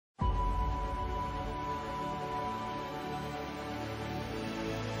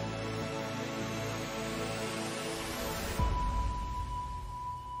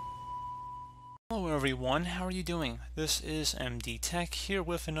everyone, how are you doing? This is MD Tech here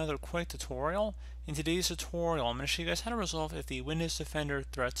with another quick tutorial. In today's tutorial, I'm going to show you guys how to resolve if the Windows Defender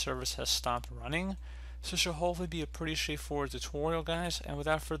threat service has stopped running. So this should hopefully be a pretty straightforward tutorial, guys, and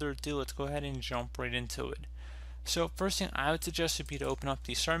without further ado, let's go ahead and jump right into it. So first thing I would suggest would be to open up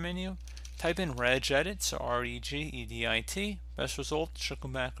the Start menu, type in regedit, so R-E-G-E-D-I-T. Best result should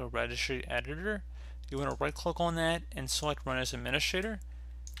come back a Registry editor. You want to right click on that and select Run as Administrator.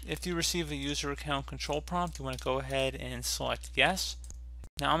 If you receive a user account control prompt, you want to go ahead and select yes.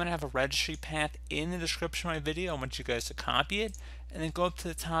 Now I'm going to have a registry path in the description of my video. I want you guys to copy it and then go up to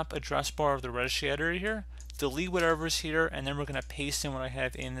the top address bar of the registry editor here, delete whatever is here, and then we're going to paste in what I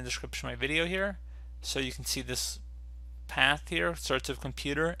have in the description of my video here. So you can see this path here, starts with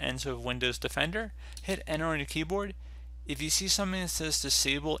computer, ends with Windows Defender. Hit enter on your keyboard. If you see something that says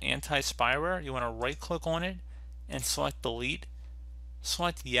disable anti-spyware, you want to right click on it and select delete.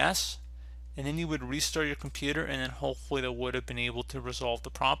 Select yes, and then you would restart your computer, and then hopefully that would have been able to resolve the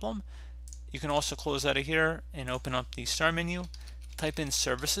problem. You can also close out of here and open up the Start menu, type in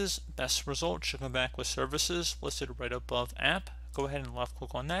services. Best result should come back with services listed right above app. Go ahead and left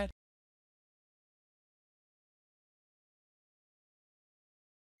click on that.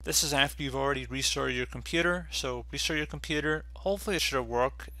 This is after you've already restarted your computer, so restart your computer. Hopefully it should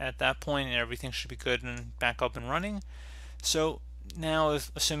work at that point and everything should be good and back up and running. So now,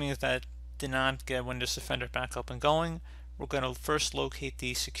 assuming that did not get Windows Defender back up and going, we're going to first locate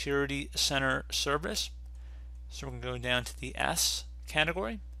the Security Center service. So we're going to go down to the S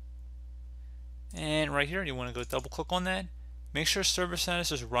category. And right here, you want to go double click on that. Make sure service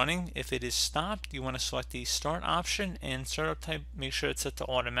status is running. If it is stopped, you want to select the Start option and startup type, make sure it's set to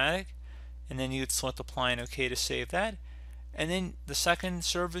automatic. And then you would select Apply and OK to save that. And then the second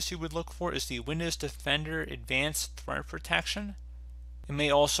service you would look for is the Windows Defender Advanced Threat Protection. It may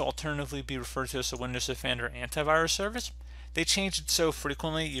also alternatively be referred to as the Windows Defender Antivirus Service. They change it so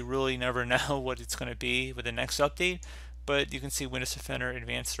frequently you really never know what it's going to be with the next update, but you can see Windows Defender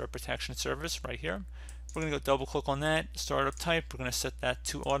Advanced Threat Protection Service right here. We're going to go double click on that, startup type, we're going to set that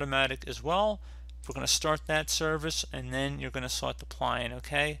to automatic as well. We're going to start that service and then you're going to select Apply and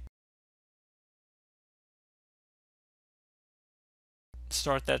OK.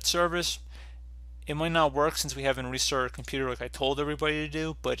 Start that service. It might not work since we haven't restarted our computer like I told everybody to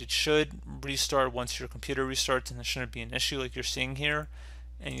do, but it should restart once your computer restarts, and there shouldn't be an issue like you're seeing here.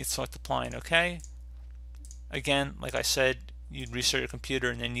 And you select Apply and OK. Again, like I said, you'd restart your computer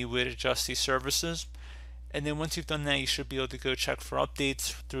and then you would adjust these services. And then once you've done that, you should be able to go check for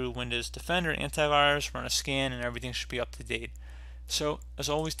updates through Windows Defender, Antivirus, run a scan, and everything should be up to date. So, as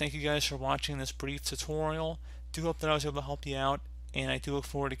always, thank you guys for watching this brief tutorial. Do hope that I was able to help you out, and I do look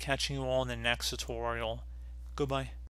forward to catching you all in the next tutorial. Goodbye.